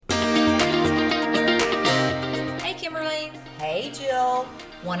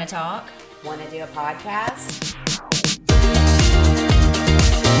Want to talk? Want to do a podcast?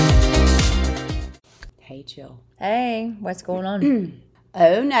 Hey, Jill. Hey, what's going on?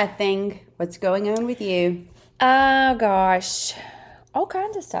 Oh, nothing. What's going on with you? Oh, gosh. All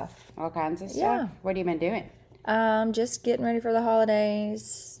kinds of stuff. All kinds of stuff? Yeah. What have you been doing? Just getting ready for the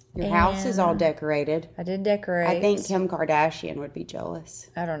holidays. Your house is all decorated. I did decorate. I think Kim Kardashian would be jealous.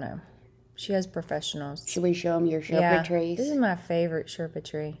 I don't know. She has professionals. Should we show them your Sherpa trees? This is my favorite Sherpa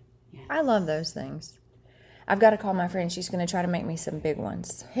tree. Yes. I love those things. I've got to call my friend. She's going to try to make me some big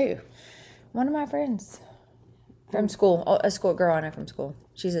ones. Who? One of my friends. From school. Oh, a school girl I know from school.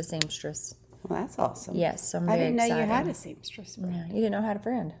 She's a seamstress. Well, that's awesome. Yes, so I'm I very didn't know excited. you had a seamstress friend. Yeah, you didn't know how to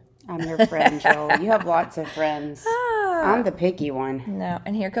friend. I'm your friend, Jill. You have lots of friends. I'm the picky one. No,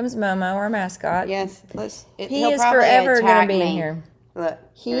 and here comes Momo, our mascot. Yes, He is forever going to be in here. Look,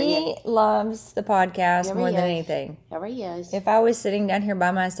 He loves the podcast more than anything. There he is. If I was sitting down here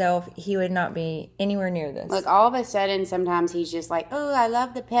by myself, he would not be anywhere near this. Look, all of a sudden, sometimes he's just like, oh, I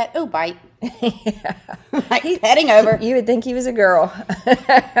love the pet. Oh, bite. Yeah. Like petting over. You would think he was a girl.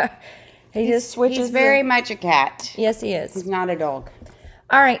 He just switches. He's very much a cat. Yes, he is. He's not a dog.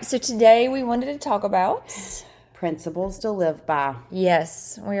 All right, so today we wanted to talk about Principles to live by.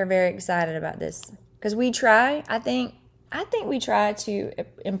 Yes, we are very excited about this because we try. I think we try to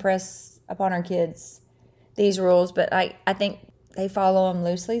impress upon our kids these rules, but I think they follow them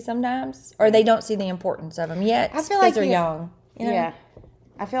loosely sometimes, or they don't see the importance of them yet. I feel like they're young. You know? Yeah,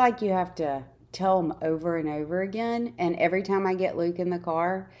 I feel like you have to tell them over and over again. And every time I get Luke in the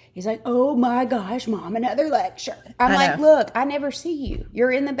car, he's like, "Oh my gosh, Mom, another lecture." I'm like, "Look, I never see you.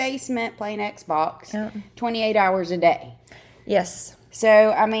 You're in the basement playing Xbox 28 hours a day." Yes.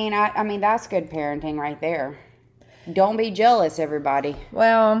 So I mean that's good parenting right there. Don't be jealous, everybody.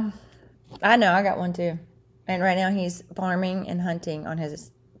 Well, I know I got one too, and right now he's farming and hunting on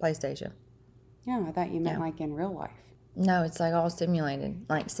his PlayStation. Yeah, I thought you meant like in real life. No, it's like all simulated,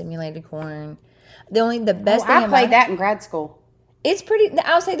 like simulated corn. The best thing I played that in grad school. It's pretty.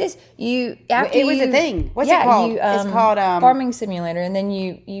 I'll say this: it was a thing. What's it called? It's called farming simulator, and then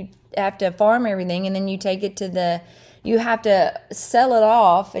you have to farm everything, and then you take it to you have to sell it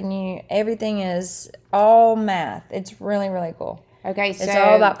off, and everything is all math. It's really, really cool. Okay, so it's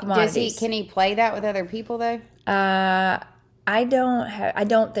all about commodities. Can he play that with other people though? I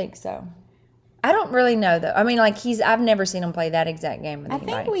don't think so. I don't really know though. I mean, I've never seen him play that exact game with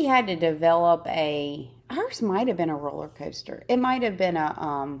anybody. I think we had to develop ours might have been a roller coaster. It might have been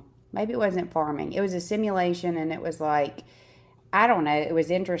maybe it wasn't farming. It was a simulation, and it was like, I don't know. It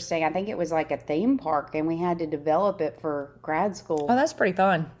was interesting. I think it was like a theme park, and we had to develop it for grad school. Oh, that's pretty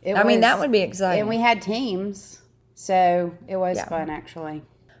fun. I mean, that would be exciting. And we had teams, so it was fun actually.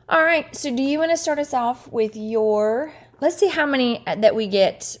 All right. So do you want to start us off with let's see how many that we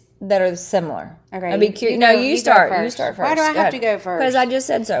get that are similar. Okay. I'd be curious. No, you start. You start first. Why do I have to go first? Because I just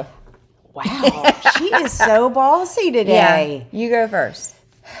said so. Wow. She is so bossy today. Yeah. You go first.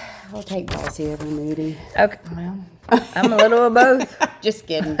 I'll take bossy over moody. Okay. Well, I'm a little of both. Just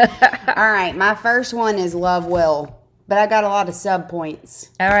kidding. All right. My first one is love well, but I got a lot of sub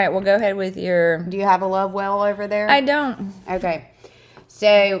points. All right. Well, go ahead with your. Do you have a love well over there? I don't. Okay.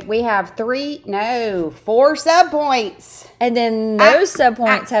 So we have 4 sub points. And then those sub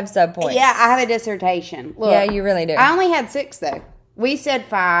points have sub points. Yeah, I have a dissertation. Look, yeah, you really do. I only had 6 though. We said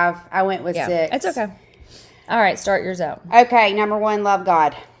 5. I went with 6. It's okay. All right, start yours out. Okay, number 1, love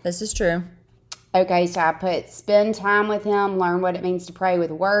God. This is true. Okay, so I put spend time with Him, learn what it means to pray with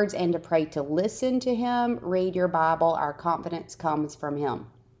words, and to pray to listen to Him. Read your Bible. Our confidence comes from Him.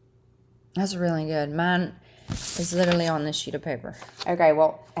 That's really good. Mine is literally on this sheet of paper. Okay,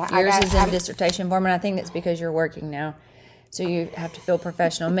 well, yours is in dissertation form, and I think that's because you're working now, so you have to feel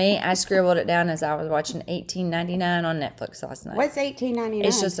professional. Me, I scribbled it down as I was watching 1899 on Netflix last night. What's 1899?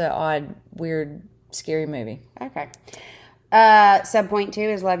 It's just an odd, weird, scary movie. Okay. Sub point 2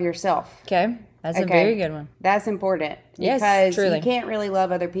 is love yourself. Okay, that's a very good one. That's important. Yes, because truly. You can't really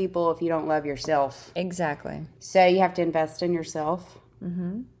love other people if you don't love yourself. Exactly. So you have to invest in yourself.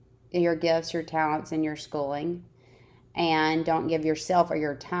 Mm-hmm. Your gifts, your talents, and your schooling. And don't give yourself or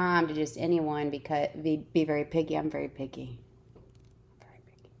your time to just anyone because be very picky. I'm very picky. Very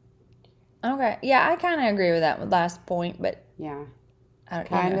picky. Okay. Yeah, I kind of agree with that last point, but... Yeah.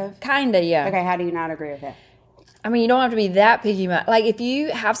 Kind of, yeah. Okay, how do you not agree with it? I mean, you don't have to be that picky about. Like, if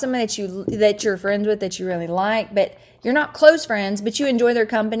you have someone that you're friends with that you really like, but you're not close friends, but you enjoy their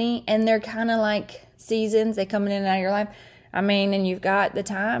company, and they're kind of like seasons, they come in and out of your life. I mean, and you've got the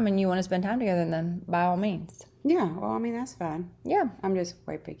time, and you want to spend time together, then by all means. Yeah, well, I mean, that's fine. Yeah. I'm just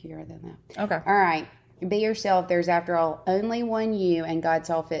way pickier than that. Okay. All right. Be yourself. There's, after all, only one you, and God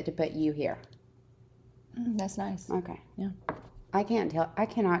saw fit to put you here. That's nice. Okay. Yeah. I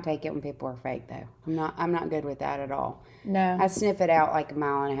cannot take it when people are fake, though. I'm not good with that at all. No. I sniff it out like a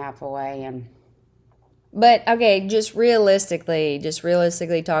mile and a half away, and But okay, just realistically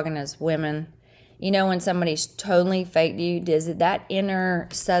talking as women, when somebody's totally faked you, does that inner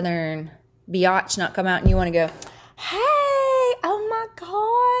Southern biatch not come out and you want to go, hey, oh my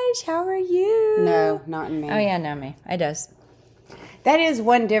gosh, how are you? no, not in me. Oh yeah, no, me. It does. That is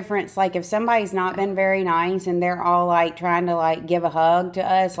one difference. Like, if somebody's not been very nice and they're all like trying to like give a hug to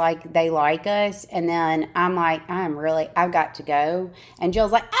us, like they like us, and then I'm like, I've got to go. And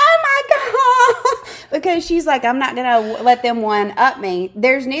Jill's like, oh my God, because she's like, I'm not going to let them one up me.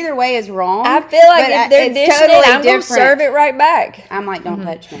 There's neither way is wrong. I feel like if they're dishing it, I'm going to serve it right back. I'm like, don't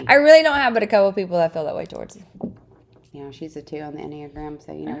touch me. I really don't have but a couple of people that feel that way towards it. Yeah, she's a 2 on the Enneagram,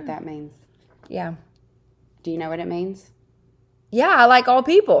 so you know what that means. Yeah. Do you know what it means? Yeah, I like all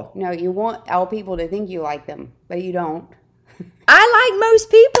people. No, you want all people to think you like them, but you don't. I like most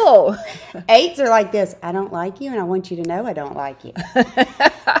people. 8s are like this. I don't like you, and I want you to know I don't like you.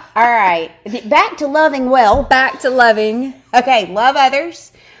 All right. Back to loving well. Back to loving. Okay, love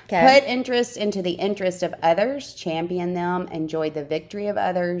others. Okay. Put interest into the interest of others. Champion them. Enjoy the victory of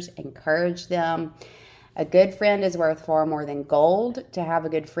others. Encourage them. A good friend is worth far more than gold. To have a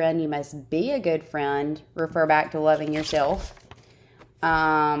good friend, you must be a good friend. Refer back to loving yourself.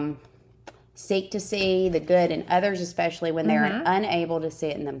 Seek to see the good in others, especially when they're unable to see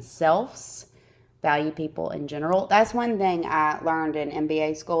it in themselves. Value people in general. That's one thing I learned in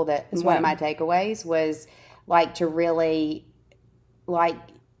MBA school that is one of my takeaways, was like to really like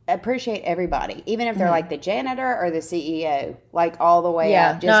appreciate everybody, even if they're like the janitor or the CEO, like all the way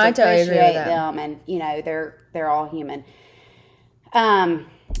up. Just I totally agree with appreciate that. them, and they're all human.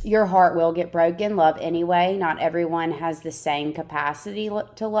 Your heart will get broken. Love anyway. Not everyone has the same capacity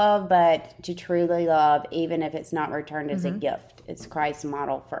to love, but to truly love, even if it's not returned as a gift. It's Christ's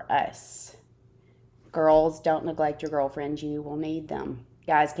model for us. Girls, don't neglect your girlfriends. You will need them.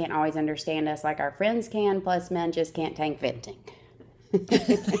 Guys can't always understand us like our friends can, plus men just can't take venting.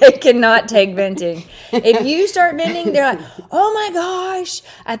 They cannot take venting. If you start venting, they're like, oh my gosh,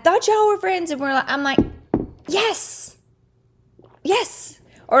 I thought y'all were friends. And I'm like, yes.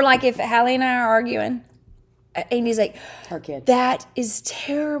 Or like if Hallie and I are arguing, Andy's like, Her kid. that is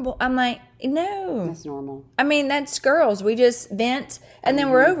terrible. I'm like, no. That's normal. I mean, that's girls. We just vent and then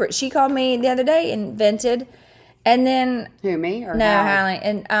we're over it. She called me the other day and vented. And then Who, me or no, Hallie? Hallie.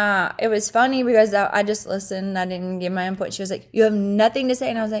 And it was funny because I just listened. I didn't give my input. She was like, you have nothing to say.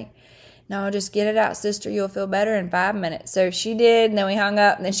 And I was like, no, just get it out, sister. You'll feel better in 5 minutes. So she did. And then we hung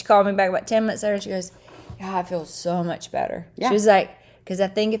up. And then she called me back about 10 minutes later. And she goes, yeah, I feel so much better. Yeah. She was like, because I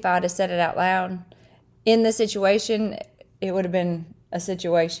think if I had said it out loud in the situation, it would have been a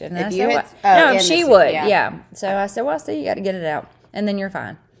situation. And If I you said, had- what? oh, No, in she the- would. yeah. Yeah. So I said, well, see, you got to get it out. And then you're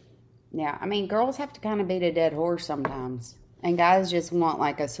fine. Yeah, I mean, girls have to kind of beat a dead horse sometimes. And guys just want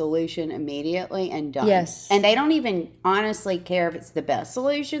like a solution immediately and done. Yes. And they don't even honestly care if it's the best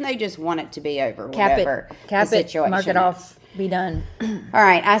solution. They just want it to be over. Cap whatever it, the situation mark it is. off, be done. All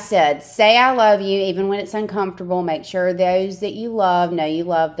right, I said, say I love you even when it's uncomfortable. Make sure those that you love know you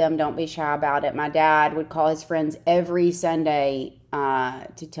love them. Don't be shy about it. My dad would call his friends every Sunday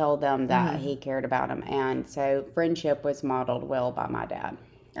to tell them that he cared about them. And so friendship was modeled well by my dad.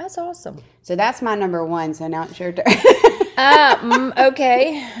 That's awesome. So that's my number one. So now it's your turn.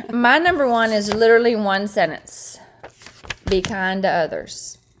 Okay. My number one is literally one sentence. Be kind to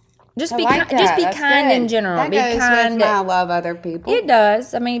others. Just be like kind. Just that. be That's kind good. in general. That Be goes kind. with my love other people. It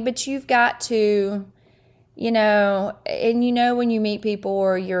does. I mean, but you've got to, and when you meet people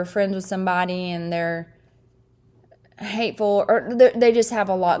or you're friends with somebody and they're hateful or they just have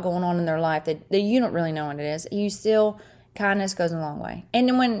a lot going on in their life that you don't really know what it is. You still, kindness goes a long way. And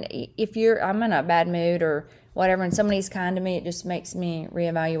then if I'm in a bad mood or whatever and somebody's kind to me, it just makes me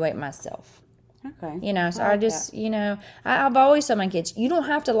reevaluate myself. Okay. So I just, I've always told my kids, you don't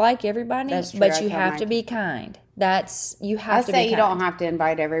have to like everybody, That's true. but I you tell have my to be kind. You have I to be say you kind. don't have to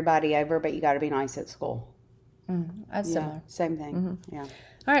invite everybody over, but you got to be nice at school. That's Yeah, similar. same thing. Yeah.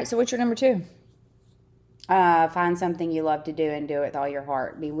 All right, so what's your number 2? Find something you love to do and do it with all your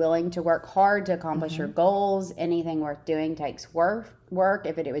heart. Be willing to work hard to accomplish your goals. Anything worth doing takes work.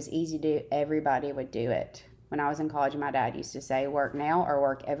 If it was easy to do, everybody would do it. When I was in college, my dad used to say, work now or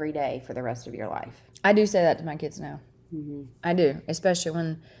work every day for the rest of your life. I do say that to my kids now. I do, especially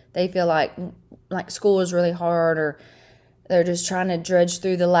when they feel like school is really hard or they're just trying to drudge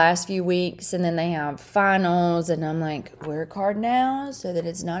through the last few weeks and then they have finals and I'm like, work hard now so that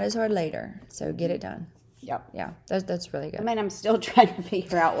it's not as hard later. So get it done. Yep. Yeah, that's really I good. mean, I'm still trying to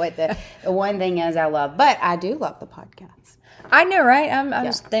figure out what the one thing is I love, but I do love the podcast. I know, right? I'm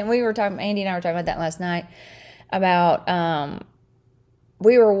just thinking, Andy and I were talking about that last night about,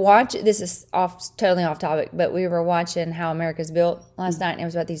 we were watching, this is totally off topic, but we were watching How America's Built last night, and it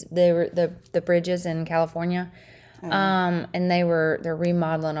was about the bridges in California. And they're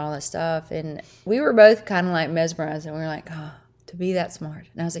remodeling all this stuff, and we were both kind of like mesmerized, and we were like, oh, to be that smart.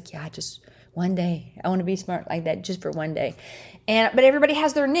 And I was like, yeah, just one day I want to be smart like that, just for one day. But everybody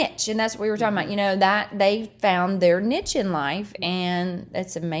has their niche, and that's what we were talking about, that they found their niche in life, and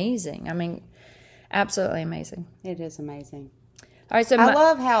it's amazing. I mean, absolutely amazing. It is amazing. All right, so I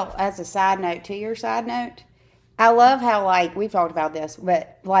love how, as a side note to your side note, I love how, like, we've talked about this,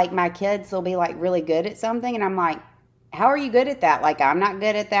 but, like, my kids will be, like, really good at something, and I'm like, how are you good at that? Like, I'm not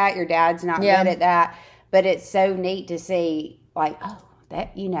good at that. Your dad's not good at that. But it's so neat to see, like, oh,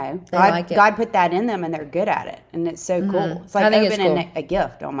 that, God put that in them, and they're good at it. And it's so cool. It's like opening a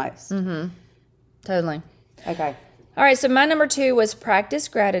gift almost. Mm-hmm. Totally. Okay. All right, so my number 2 was practice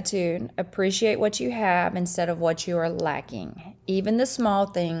gratitude. Appreciate what you have instead of what you are lacking. Even the small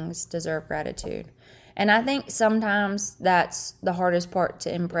things deserve gratitude. And I think sometimes that's the hardest part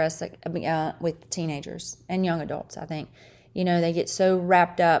to impress with teenagers and young adults, I think. They get so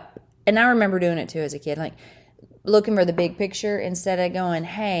wrapped up. And I remember doing it too as a kid, like looking for the big picture instead of going,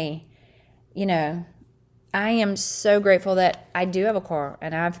 hey, I am so grateful that I do have a car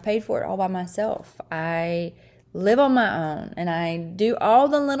and I've paid for it all by myself. I live on my own, and I do all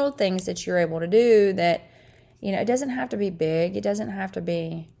the little things that you're able to do that, it doesn't have to be big. It doesn't have to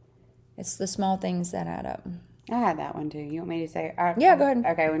be, it's the small things that add up. I had that one too. You want me to say? Yeah, go ahead.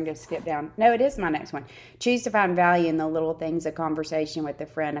 Okay, we can just skip down. No, it is my next one. Choose to find value in the little things: a conversation with a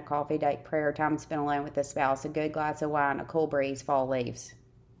friend, a coffee date, prayer time spent alone with a spouse, a good glass of wine, a cool breeze, fall leaves.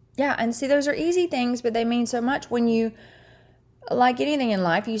 Yeah, and see, those are easy things, but they mean so much when you, like anything in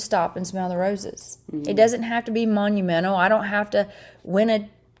life, you stop and smell the roses. Mm-hmm. It doesn't have to be monumental. I don't have to win a,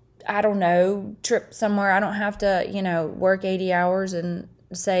 trip somewhere. I don't have to, work 80 hours and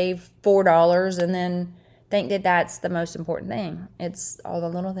save $4 and then think that that's the most important thing. It's all the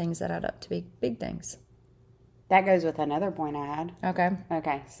little things that add up to be big things. That goes with another point I had.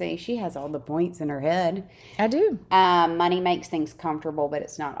 Okay. See, she has all the points in her head. I do. Money makes things comfortable, but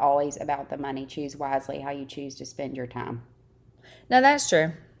it's not always about the money. Choose wisely how you choose to spend your time. No, that's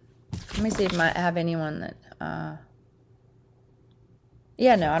true. Let me see if I have anyone that...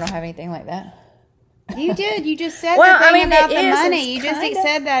 Yeah, no, I don't have anything like that. You did. You just said the thing about the money. You just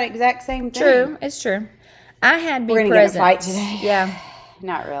said that exact same thing. True. It's true. I had be present. We're going to get a fight today. Yeah.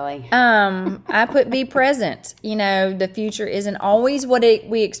 Not really. I put be present. The future isn't always what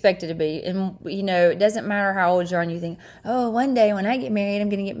we expect it to be. And, it doesn't matter how old you are and you think, oh, one day when I get married, I'm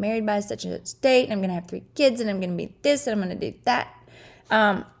going to get married by such and such date, and I'm going to have 3 kids, and I'm going to be this, and I'm going to do that.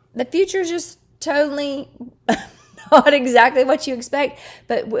 The future is just totally not exactly what you expect,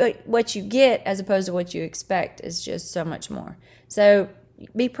 but what you get as opposed to what you expect is just so much more. So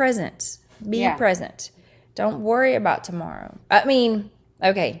be present. Be present. Don't worry about tomorrow. I mean...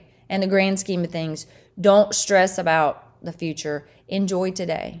 Okay, in the grand scheme of things, don't stress about the future. Enjoy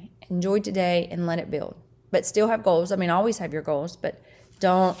today. Enjoy today and let it build. But still have goals. I mean, always have your goals, but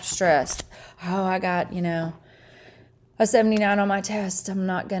don't stress. Oh, I got, a 79 on my test. I'm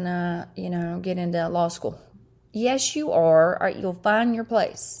not going to, get into law school. Yes, you are. All right, you'll find your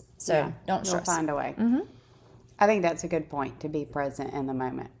place. So don't stress. You'll find a way. Mm-hmm. I think that's a good point, to be present in the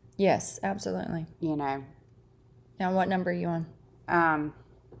moment. Yes, absolutely. Now, what number are you on?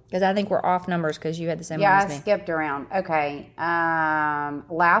 Because I think we're off numbers because you had the same one as me. Yeah, I skipped around. Okay.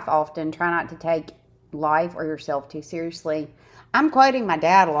 Laugh often. Try not to take life or yourself too seriously. I'm quoting my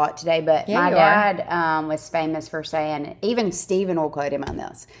dad a lot today, but my dad was famous for saying, even Stephen will quote him on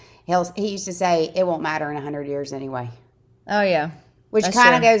this. He used to say, it won't matter in 100 years anyway. Oh, yeah. Which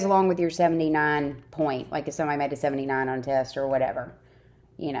kind of goes along with your 79 point. Like if somebody made a 79 on a test or whatever.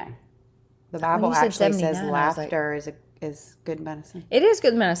 The Bible actually says laughter is good medicine. It is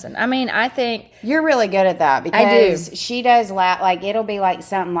good medicine. I mean, I think... You're really good at that because she does laugh. Like, it'll be like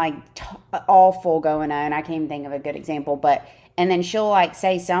something like awful going on. I can't even think of a good example, and then she'll like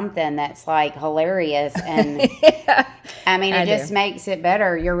say something that's like hilarious. And I mean, it just makes it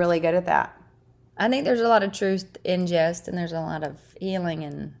better. You're really good at that. I think there's a lot of truth in jest, and there's a lot of healing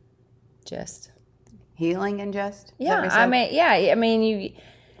in jest. Healing in jest? Yeah. I mean,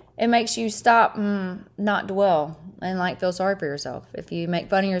 it makes you stop and not dwell and like feel sorry for yourself. If you make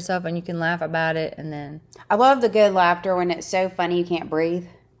fun of yourself and you can laugh about it, and then... I love the good laughter when it's so funny you can't breathe.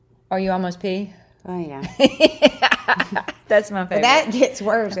 Or you almost pee. Oh, yeah. That's my favorite. But that gets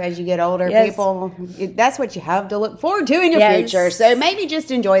worse as you get older. Yes. People, that's what you have to look forward to in your Yes. future. So maybe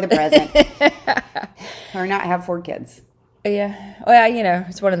just enjoy the present. Or not have 4 kids. Yeah. Well,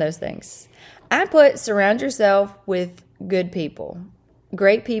 it's one of those things. I put surround yourself with good people.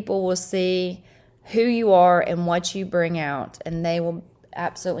 Great people will see who you are and what you bring out, and they will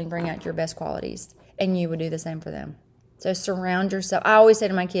absolutely bring out your best qualities, and you would do the same for them. So surround yourself. I always say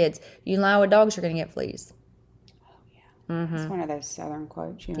to my kids, you lie with dogs, you're going to get fleas. It's one of those Southern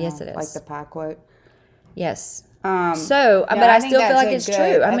quotes, Yes, it is. like the pie quote. Yes. No, but I think still feel that's like a it's good-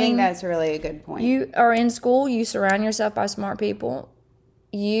 true. I think mean, that's really a good point. you are in school, you surround yourself by smart people.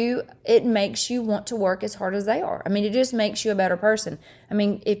 It makes you want to work as hard as they are. I mean, it just makes you a better person. I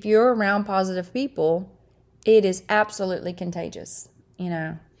mean, if you're around positive people, it is absolutely contagious,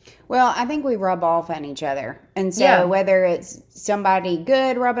 Well, I think we rub off on each other. And so Yeah. whether it's somebody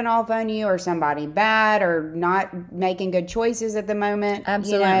good rubbing off on you or somebody bad or not making good choices at the moment,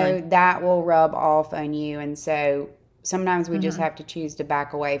 Absolutely. that will rub off on you. And so sometimes we Mm-hmm. just have to choose to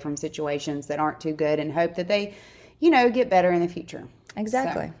back away from situations that aren't too good and hope that they, get better in the future.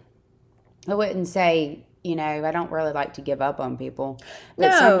 Exactly. I wouldn't say, I don't really like to give up on people. But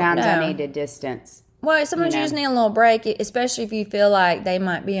No, sometimes I no. need to distance. Well, sometimes you know. just need a little break, especially if you feel like they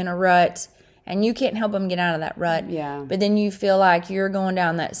might be in a rut and you can't help them get out of that rut. Yeah. But then you feel like you're going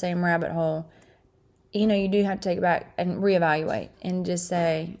down that same rabbit hole. You do have to take it back and reevaluate and just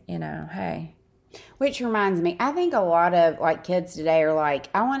say, hey. Which reminds me, I think a lot of kids today are like,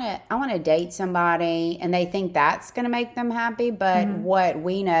 I want to date somebody, and they think that's going to make them happy. But what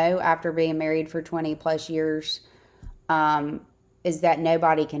we know after being married for 20 plus years, is that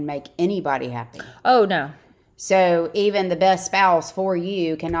nobody can make anybody happy. Oh, no. So even the best spouse for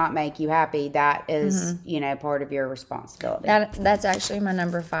you cannot make you happy. That is, part of your responsibility. That's actually my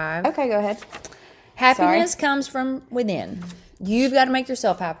number 5. Okay, go ahead. Happiness comes from within. You've got to make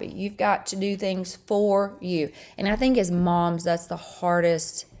yourself happy. You've got to do things for you. And I think as moms, that's the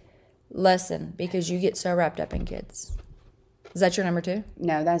hardest lesson because you get so wrapped up in kids. Is that your number 2?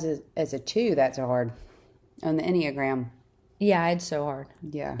 No, as a 2, that's a hard. On the Enneagram. Yeah, it's so hard.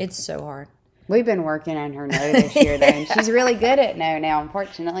 Yeah. It's so hard. We've been working on her no this year, though, and she's really good at no now.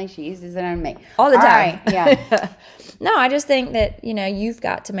 Unfortunately, she uses it on me. All the time. Right, yeah. No, I just think that, you've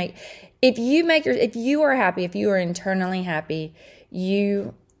got to make, if you are happy, if you are internally happy, what's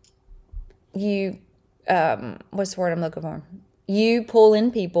the word I'm looking for? You pull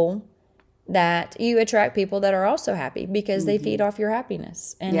in people that you attract people that are also happy because they feed off your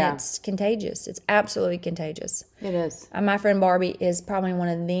happiness, and Yeah. it's contagious. It's absolutely contagious. It is. My friend Barbie is probably one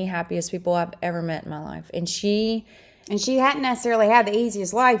of the happiest people I've ever met in my life, and she hadn't necessarily had the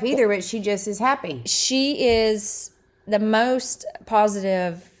easiest life either, but she just is happy. she is the most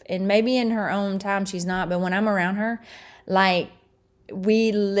positive, and maybe in her own time she's not, but when I'm around her,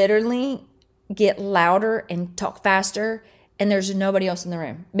 we literally get louder and talk faster, and there's nobody else in the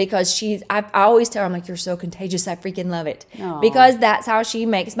room because I always tell her, I'm like, you're so contagious, I freaking love it. Aw. Because that's how she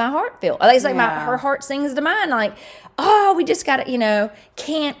makes my heart feel. It's like Yeah. her heart sings to mine, like, oh, we just got to,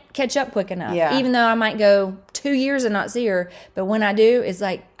 can't catch up quick enough. Yeah. Even though I might go 2 years and not see her, but when I do, it's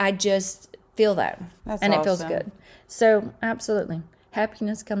like I just feel that. That's and it feels awesome. good. So absolutely,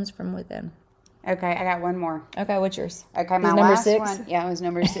 happiness comes from within. Okay, I got one more. Okay, what's yours? Okay, my Is number last 6? one. Yeah, it was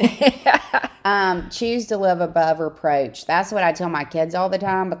number 6. Choose to live above reproach. That's what I tell my kids all the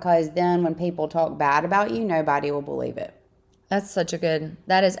time, because then when people talk bad about you, nobody will believe it.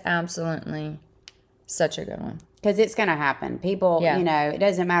 That is absolutely such a good one. Because it's going to happen. People, Yeah. it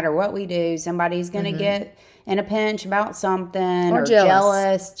doesn't matter what we do. Somebody's going to get in a pinch about something Or or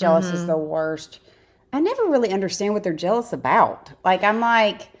jealous. Jealous is the worst. I never really understand what they're jealous about. I'm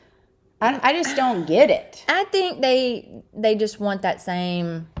like, I just don't get it. I think they just want that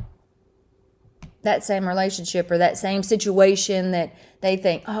same relationship or that same situation that they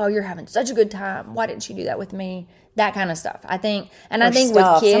think, oh, you're having such a good time. Why didn't you do that with me? That kind of stuff. I think, and I think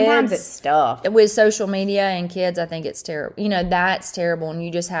Stuff. with kids, Sometimes it's stuff. with social media and kids, I think it's terrible. That's terrible, and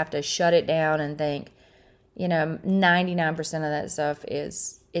you just have to shut it down and think, 99% of that stuff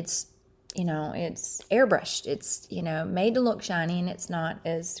it's airbrushed. It's, made to look shiny, and it's not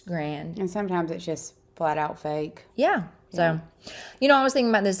as grand. And sometimes it's just flat out fake. Yeah. So, I was thinking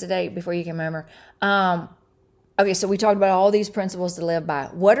about this today before you came over. Okay, so we talked about all these principles to live by.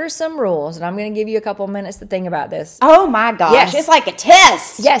 What are some rules? And I'm going to give you a couple of minutes to think about this. Oh my gosh. Yes. It's like a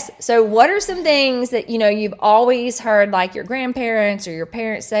test. Yes. So what are some things that, you've always heard like your grandparents or your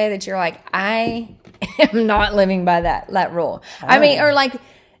parents say that you're like, I am not living by that rule. I mean, or like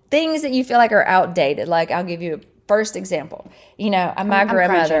things that you feel like are outdated. Like I'll give you a first example. My I'm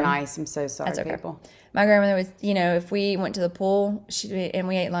grandmother. crunching ice. I'm so sorry, That's okay. people. My grandmother was, if we went to the pool and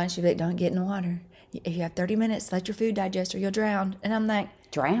we ate lunch, she'd be like, don't get in the water. If you have 30 minutes, let your food digest or you'll drown. And I'm like,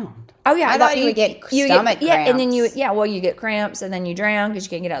 drowned? Oh, yeah. I thought you would get stomach cramps. Yeah, and then you get cramps and then you drown because you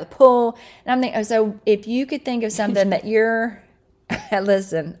can't get out of the pool. And I'm thinking, so if you could think of something that you're,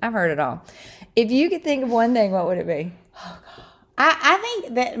 listen, I've heard it all. If you could think of one thing, what would it be? I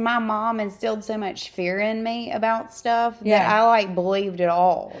think that my mom instilled so much fear in me about stuff that I believed it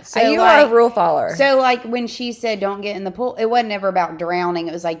all. So you are a rule follower. So when she said don't get in the pool, it wasn't ever about drowning.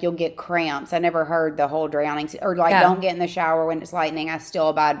 It was like you'll get cramps. I never heard the whole drowning or don't get in the shower when it's lightning. I still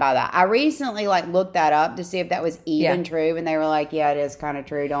abide by that. I recently looked that up to see if that was even true, and they were like, yeah, it is kind of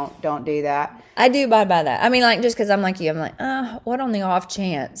true. Don't do that. I do abide by that. I mean, just because I'm like you, I'm like, what on the off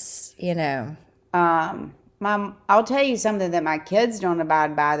chance, I'll tell you something that my kids don't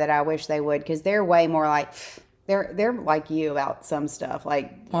abide by that I wish they would, because they're way more they're like you about some stuff.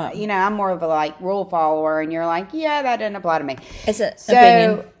 I'm more of a rule follower, and you're like, yeah, that doesn't apply to me. It's an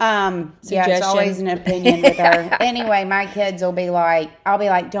opinion. It's always an opinion with her. Anyway, my kids will be like, I'll be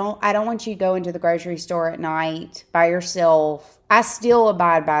like, I don't want you to go into the grocery store at night by yourself. I still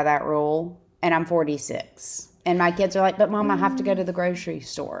abide by that rule, and I'm 46. And my kids are like, but Mom, I have to go to the grocery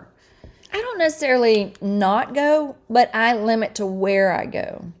store. I don't necessarily not go, but I limit to where I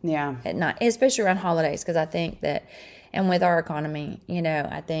go. Yeah. At night, especially around holidays, because I think that, and with our economy,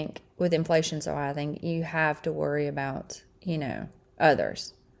 I think with inflation so high, I think you have to worry about,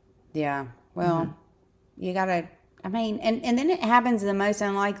 others. Yeah. Well, you got to, and then it happens in the most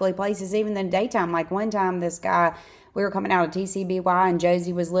unlikely places, even in the daytime. Like one time, this guy, we were coming out of TCBY, and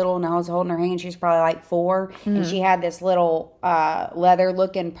Josie was little, and I was holding her hand. She was probably 4, and she had this little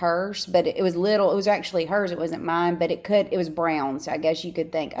leather-looking purse, but it was little. It was actually hers. It wasn't mine, but it was brown, so I guess you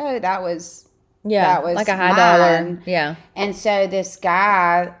could think, oh, that was like a high dollar. Yeah. And so this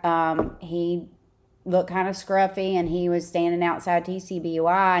guy, he looked kind of scruffy, and he was standing outside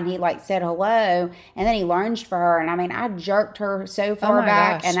TCBY, and he said hello, and then he lunged for her, and I jerked her so far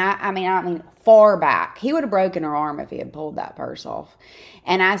back, gosh. and I mean far back. He would have broken her arm if he had pulled that purse off.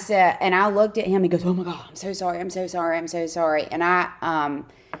 And I said, and I looked at him, he goes, oh my God, I'm so sorry, and I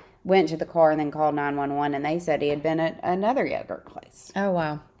went to the car and then called 911, and they said he had been at another yogurt place. Oh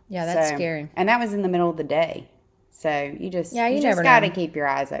wow. Yeah, that's scary. And that was in the middle of the day. So you just never got to know. keep your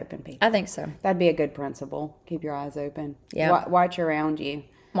eyes open, people. I think so. That'd be a good principle. Keep your eyes open. Yeah. Watch around you.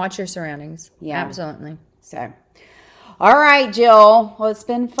 Watch your surroundings. Yeah. Absolutely. So, all right, Jill. Well, it's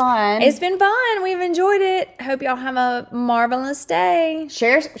been fun. It's been fun. We've enjoyed it. Hope y'all have a marvelous day.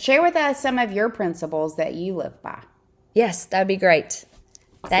 Share with us some of your principles that you live by. Yes, that'd be great.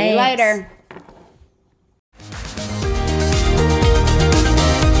 Thanks. See you later.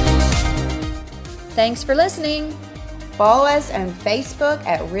 Thanks for listening. Follow us on Facebook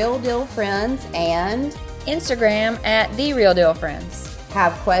at Real Deal Friends and Instagram at The Real Deal Friends.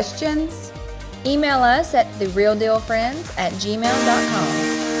 Have questions? Email us at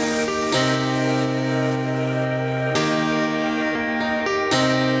therealdealfriends@gmail.com.